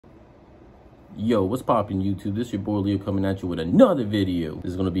Yo, what's poppin' YouTube? This your boy Leo coming at you with another video.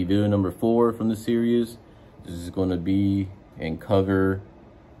 This is going to be video number 4 from the series. This is going to be and cover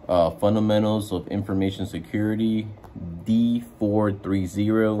fundamentals of information security,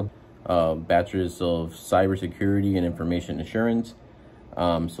 D430, bachelor's of cybersecurity and information assurance.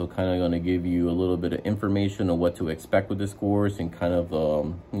 So kind of going to give you a little bit of information on what to expect with this course and kind of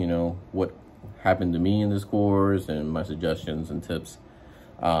you know, what happened to me in this course and my suggestions and tips.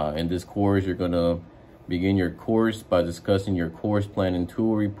 In this course, you're going to begin your course by discussing your course plan and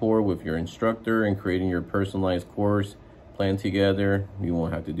tool report with your instructor and creating your personalized course plan together. You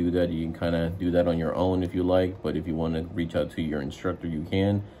won't have to do that. You can kind of do that on your own if you like, but if you want to reach out to your instructor, you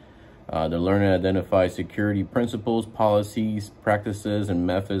can. The learner identifies security principles, policies, practices, and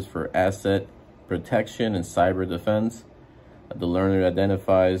methods for asset protection and cyber defense. The learner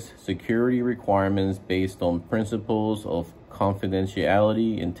identifies security requirements based on principles of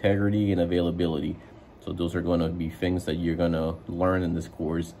confidentiality, integrity, and availability. So those are going to be things that you're going to learn in this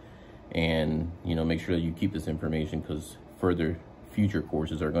course, and you know, make sure that you keep this information because further future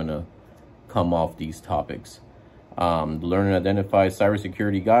courses are going to come off these topics. The learner identifies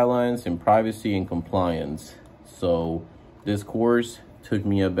cybersecurity guidelines and privacy and compliance. So this course took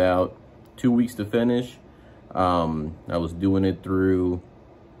me about 2 weeks to finish. I was doing it through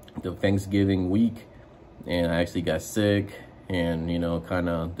the Thanksgiving week, and I actually got sick and, you know, kind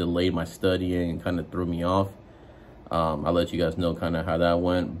of delayed my studying and kind of threw me off. I'll let you guys know kind of how that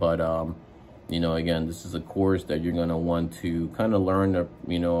went. But, you know, again, this is a course that you're going to want to kind of learn,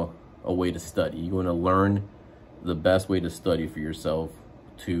 you know, a way to study. You want to learn the best way to study for yourself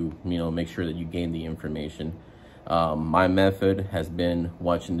to, you know, make sure that you gain the information. My method has been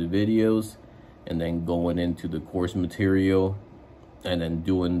watching the videos and then going into the course material and then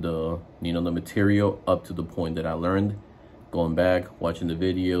doing the, you know, the material up to the point that I learned, going back, watching the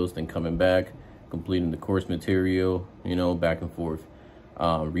videos, then coming back, completing the course material, you know, back and forth,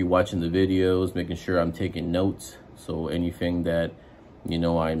 rewatching the videos, making sure I'm taking notes. So anything that, you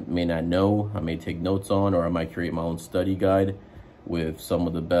know, I may not know, I may take notes on, or I might create my own study guide with some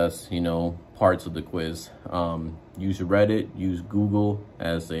of the best, you know, parts of the quiz. Use Reddit, use Google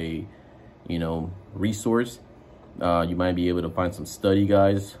as a, you know, resource. You might be able to find some study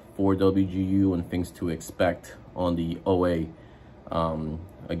guides for WGU and things to expect on the OA.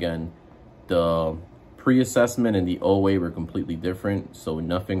 Again, the pre-assessment and the OA were completely different, so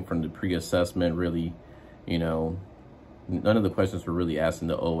nothing from the pre-assessment really, you know, none of the questions were really asked in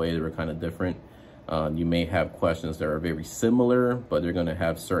the OA. They were kind of different. You may have questions that are very similar, but they're going to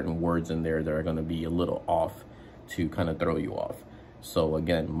have certain words in there that are going to be a little off to kind of throw you off. So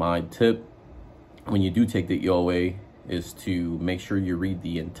again, my tip when you do take the OA is to make sure you read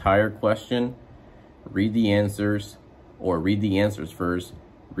the entire question, read the answers, or read the answers first,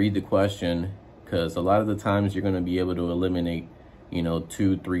 read the question, because a lot of the times you're going to be able to eliminate, you know,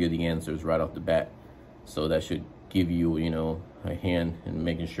 2-3 of the answers right off the bat. So that should give you, you know, a hand in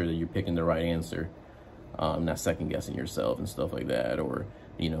making sure that you're picking the right answer, not second guessing yourself and stuff like that, or,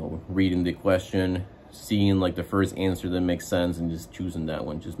 you know, reading the question, seeing like the first answer that makes sense and just choosing that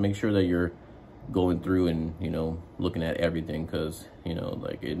one. Just make sure that you're going through and, you know, looking at everything, because, you know,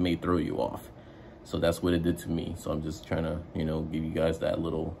 like it may throw you off. So that's what it did to me. So I'm just trying to, you know, give you guys that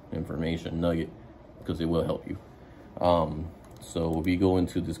little information nugget because it will help you. So if we go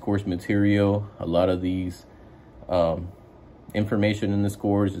into this course material, a lot of these information in this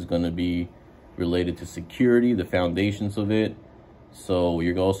course is going to be related to security, the foundations of it. So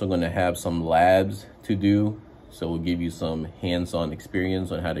you're also going to have some labs to do. So we'll give you some hands-on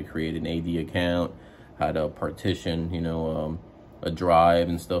experience on how to create an AD account, how to partition, you know, a drive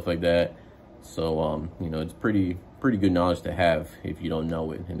and stuff like that. So, you know, it's pretty good knowledge to have if you don't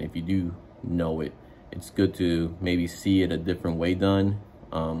know it. And if you do know it, it's good to maybe see it a different way done,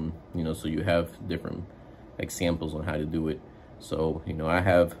 you know, so you have different examples on how to do it. So, you know, I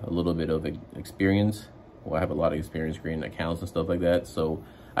have a little bit of experience. Well, I have a lot of experience creating accounts and stuff like that. So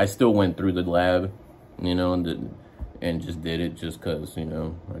I still went through the lab, you know, and just did it just because, you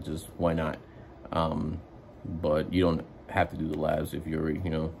know, why not? But you don't have to do the labs if you already,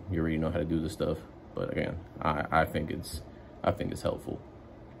 you know, know how to do the stuff. But again, I think it's helpful.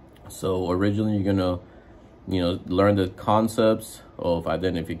 So originally you're gonna, you know, learn the concepts of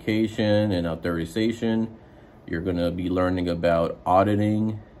identification and authorization. You're gonna be learning about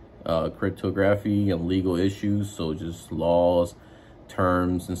auditing, cryptography, and legal issues. So just laws,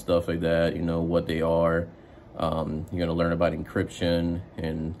 terms and stuff like that, you know, what they are. You're going to learn about encryption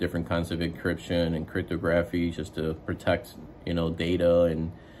and different kinds of encryption and cryptography just to protect, you know, data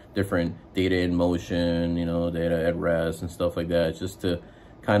and different data in motion, you know, data at rest and stuff like that, just to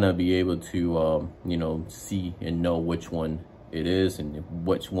kind of be able to, you know, see and know which one it is and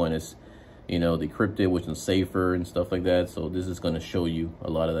which one is, you know, decrypted, which one's safer and stuff like that. So this is going to show you a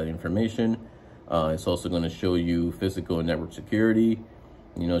lot of that information. It's also going to show you physical and network security.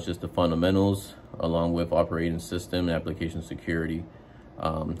 You know, it's just the fundamentals along with operating system and application security.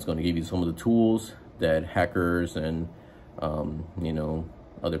 It's going to give you some of the tools that hackers and, you know,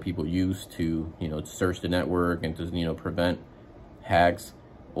 other people use to, you know, search the network and to, you know, prevent hacks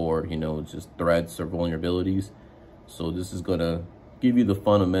or, you know, just threats or vulnerabilities. So this is going to give you the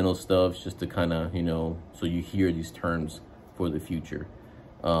fundamental stuff just to kind of, you know, so you hear these terms for the future.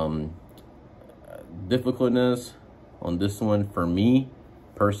 Difficultness on this one for me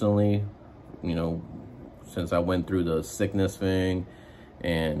personally, you know, since I went through the sickness thing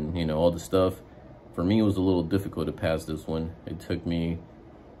and, you know, all the stuff, for me it was a little difficult to pass this one. It took me,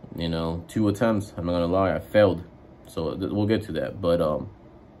 you know, 2 attempts. I'm not gonna lie, I failed. So we'll get to that. But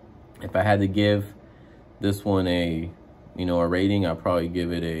if I had to give this one a, you know, a rating, I'd probably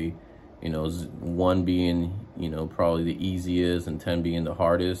give it a, you know, 1 being, you know, probably the easiest and 10 being the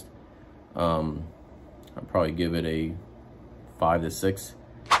hardest. I'd probably give it a 5 to 6,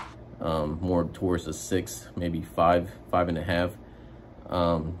 more towards a 6, maybe 5.5.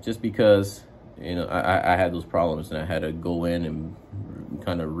 Just because, you know, I had those problems and I had to go in and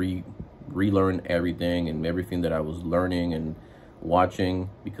kind of relearn everything, and everything that I was learning and watching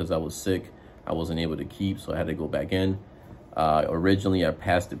because I was sick, I wasn't able to keep, so I had to go back in. Originally, I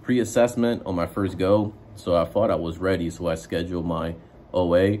passed the pre-assessment on my first go, so I thought I was ready, so I scheduled my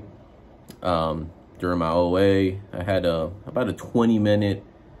OA. During my OA, I had about a 20-minute,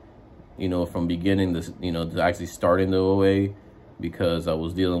 you know, from beginning to, you know, to actually starting the OA, because I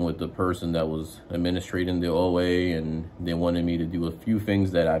was dealing with the person that was administrating the OA, and they wanted me to do a few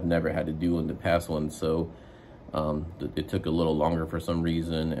things that I've never had to do in the past one. So it took a little longer for some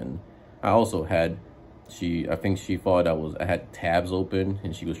reason. And I also had, I think she thought I had tabs open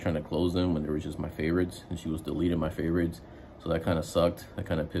and she was trying to close them when they were just my favorites, and she was deleting my favorites. So that kind of sucked. That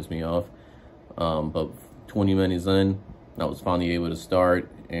kind of pissed me off. But 20 minutes in, I was finally able to start.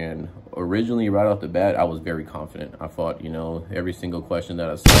 And originally, right off the bat, I was very confident. I thought, you know, every single question that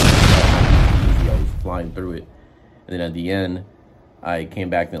I saw, I was flying through it. And then at the end, I came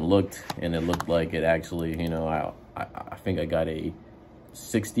back and looked, and it looked like it actually, you know, I think I got a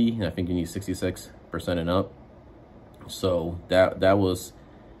 60, and I think you need 66% and up. So that was,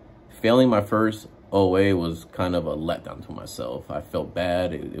 failing my first OA was kind of a letdown to myself. I felt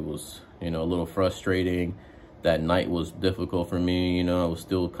bad. It was, you know, a little frustrating. That night was difficult for me. You know, I was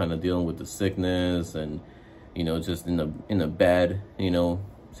still kind of dealing with the sickness and, you know, just in a bad, you know,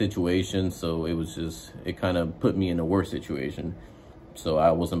 situation. So it was just, it kind of put me in a worse situation. So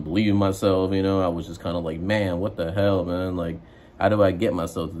I wasn't believing myself, you know. I was just kind of like, man, what the hell, man? Like, how do I get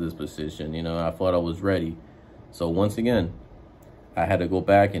myself to this position? You know, I thought I was ready. So once again, I had to go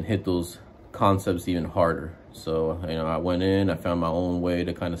back and hit those concepts even harder. So, you know, I went in, I found my own way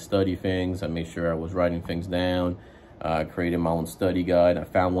to kind of study things. I made sure I was writing things down. I created my own study guide. I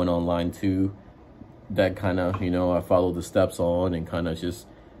found one online too that kind of, you know, I followed the steps on and kind of just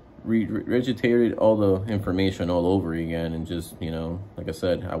regurgitated all the information all over again. And just, you know, like I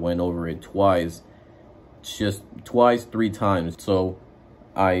said, I went over it twice, 3 times. So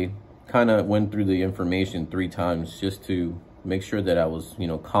I kind of went through the information 3 times just to make sure that I was, you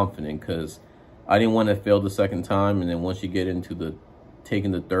know, confident, because I didn't want to fail the second time. And then once you get into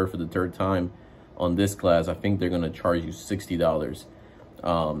taking the third for the third time on this class, I think they're going to charge you $60.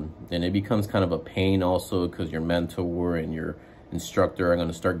 And it becomes kind of a pain also, because your mentor and your instructor are going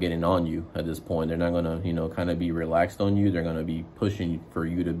to start getting on you at this point. They're not going to, you know, kind of be relaxed on you. They're going to be pushing for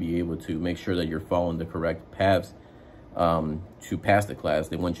you to be able to make sure that you're following the correct paths to pass the class.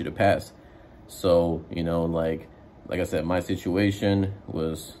 They want you to pass. So, you know, like I said, my situation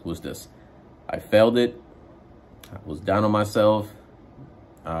was this. I failed it. I was down on myself.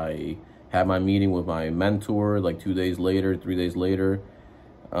 I had my meeting with my mentor like 2 days later, 3 days later.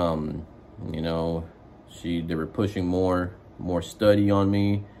 You know, they were pushing more study on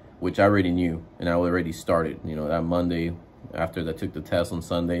me, which I already knew, and I already started. You know, that Monday after I took the test on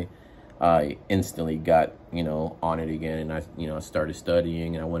Sunday, I instantly got, you know, on it again, and I started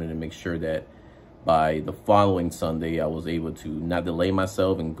studying, and I wanted to make sure that by the following Sunday, I was able to not delay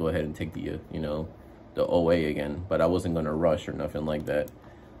myself and go ahead and take the, you know, the OA again. But I wasn't going to rush or nothing like that.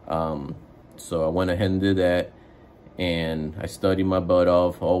 So I went ahead and did that, and I studied my butt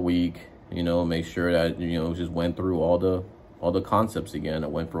off all week, you know, make sure that, you know, just went through all the concepts again. I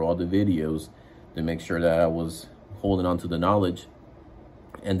went through all the videos to make sure that I was holding on to the knowledge.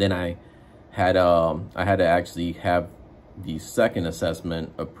 And then I had to actually have the second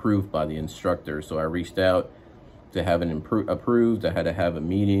assessment approved by the instructor. So I reached out to have it approved. I had to have a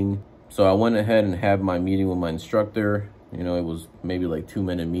meeting. So I went ahead and had my meeting with my instructor. You know, it was maybe like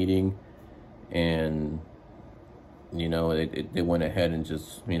 2-minute meeting, and you know, they went ahead and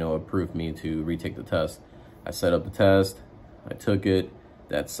just, you know, approved me to retake the test. I set up the test, I took it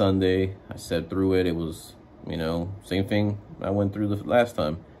that Sunday, I sat through it. It was, you know, same thing I went through the last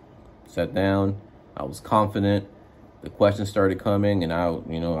time. Sat down, I was confident, the questions started coming, and I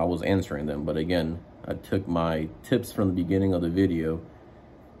was answering them. But again, I took my tips from the beginning of the video,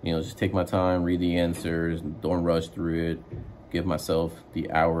 you know, just take my time, read the answers, don't rush through it, give myself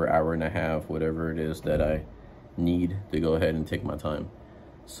the hour and a half, whatever it is that I need to go ahead and take my time.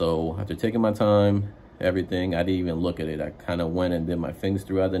 So after taking my time, everything, I didn't even look at it. I kind of went and did my things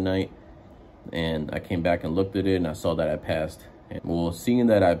throughout the night, and I came back and looked at it, and I saw that I passed. And well, seeing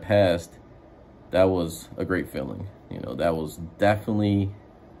that I passed, that was a great feeling. You know, that was definitely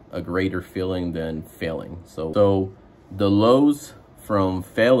a greater feeling than failing. So the lows from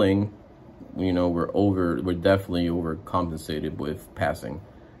failing, you know, were definitely overcompensated with passing.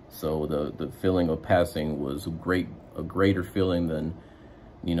 So the feeling of passing was a greater feeling than,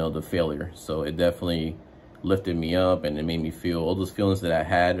 you know, the failure. So it definitely lifted me up, and it made me feel all those feelings that I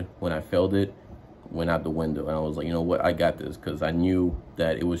had when I failed it went out the window. And I was like, you know what, I got this, because I knew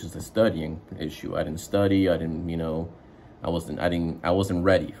that it was just a studying issue. I didn't study. I didn't, you know, I wasn't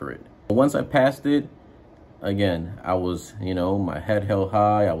ready for it. But once I passed it, again, I was, you know, my head held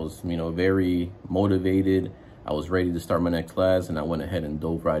high. I was, you know, very motivated. I was ready to start my next class, and I went ahead and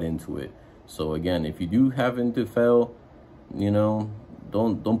dove right into it. So again, if you do happen to fail, you know,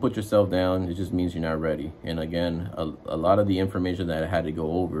 don't put yourself down. It just means you're not ready. And again, a lot of the information that I had to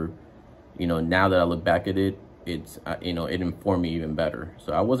go over, you know, now that I look back at it, it's, you know, it informed me even better.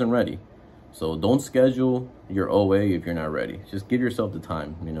 So I wasn't ready. So don't schedule your OA if you're not ready. Just give yourself the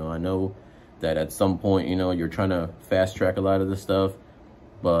time. You know, I know that at some point, you know, you're trying to fast track a lot of this stuff,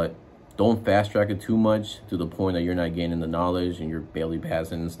 but don't fast track it too much to the point that you're not gaining the knowledge and you're barely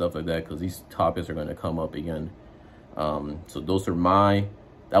passing and stuff like that, because these topics are going to come up again. So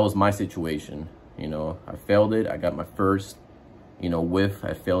that was my situation. You know, I failed it. I got my first, you know, whiff.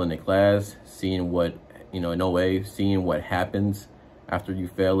 I failed in the class, seeing what, you know, in OA, seeing what happens after you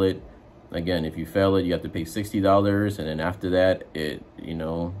fail it. Again, if you fail it, you have to pay $60, and then after that, you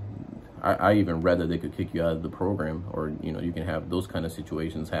know, I even read that they could kick you out of the program, or, you know, you can have those kind of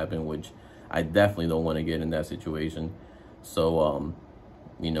situations happen, which I definitely don't want to get in that situation. So,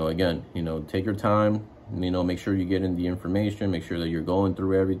 you know, again, you know, take your time, you know, make sure you get in the information, make sure that you're going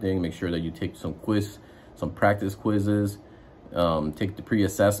through everything, make sure that you take some practice quizzes, take the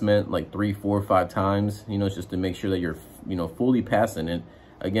pre-assessment like 3, 4, 5 times, you know, just to make sure that you're, you know, fully passing it.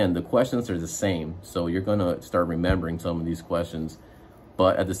 Again, the questions are the same, so you're going to start remembering some of these questions.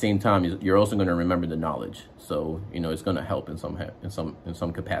 But at the same time, you're also going to remember the knowledge. So, you know, it's going to help in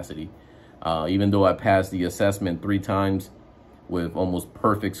some capacity. Even though I passed the assessment 3 times with almost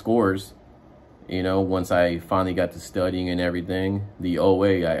perfect scores, you know, once I finally got to studying and everything, the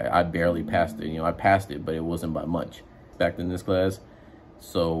OA, I barely passed it. You know, I passed it, but it wasn't by much back in this class.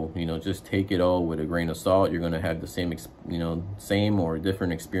 So, you know, just take it all with a grain of salt. You're going to have the same, you know, same or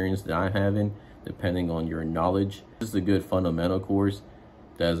different experience that I'm having, depending on your knowledge. This is a good fundamental course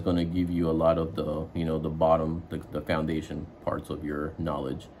that's going to give you a lot of the, you know, the foundation parts of your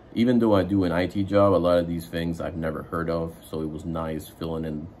knowledge. Even though I do an IT job, a lot of these things I've never heard of, so it was nice filling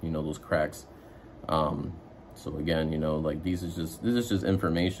in, you know, those cracks. So again, you know, like this is just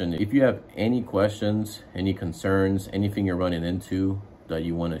information. If you have any questions, any concerns, anything you're running into that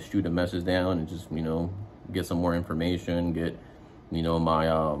you want to shoot a message down and just, you know, get some more information, get, you know,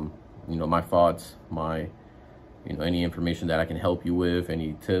 my thoughts, you know, any information that I can help you with,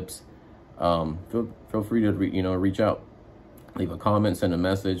 any tips, feel free to, you know, reach out, leave a comment, send a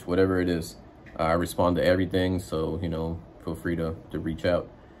message, whatever it is. I respond to everything. So, you know, feel free to reach out.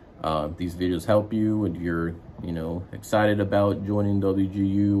 These videos help you and you're, you know, excited about joining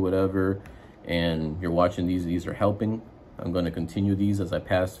WGU, whatever, and you're watching these are helping. I'm going to continue these as I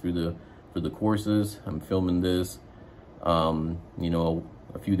pass through the courses. I'm filming this, you know,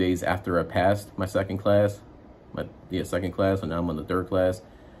 a few days after I passed my second class, and now I'm on the 3rd class.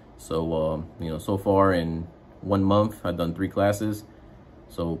 So, you know, so far in 1 month, I've done 3 classes.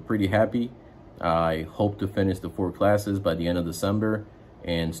 So pretty happy. I hope to finish the 4 classes by the end of December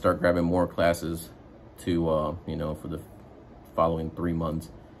and start grabbing more classes to, you know, for the following 3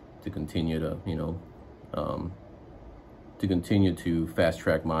 months to continue to, you know, to continue to fast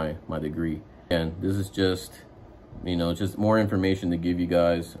track my degree. And this is just you know, just more information to give you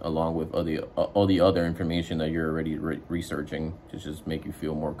guys, along with all the other information that you're already researching, to just make you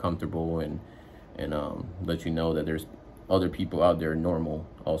feel more comfortable and let you know that there's other people out there normal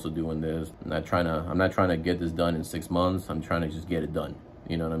also doing this. I'm not trying to get this done in 6 months. I'm trying to just get it done.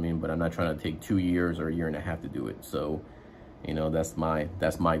 You know what I mean? But I'm not trying to take 2 years or a year and a half to do it. So, you know, that's my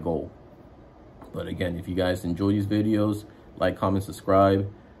goal. But again, if you guys enjoy these videos, like, comment,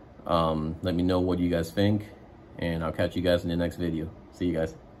 subscribe. Let me know what you guys think, and I'll catch you guys in the next video. See you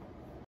guys.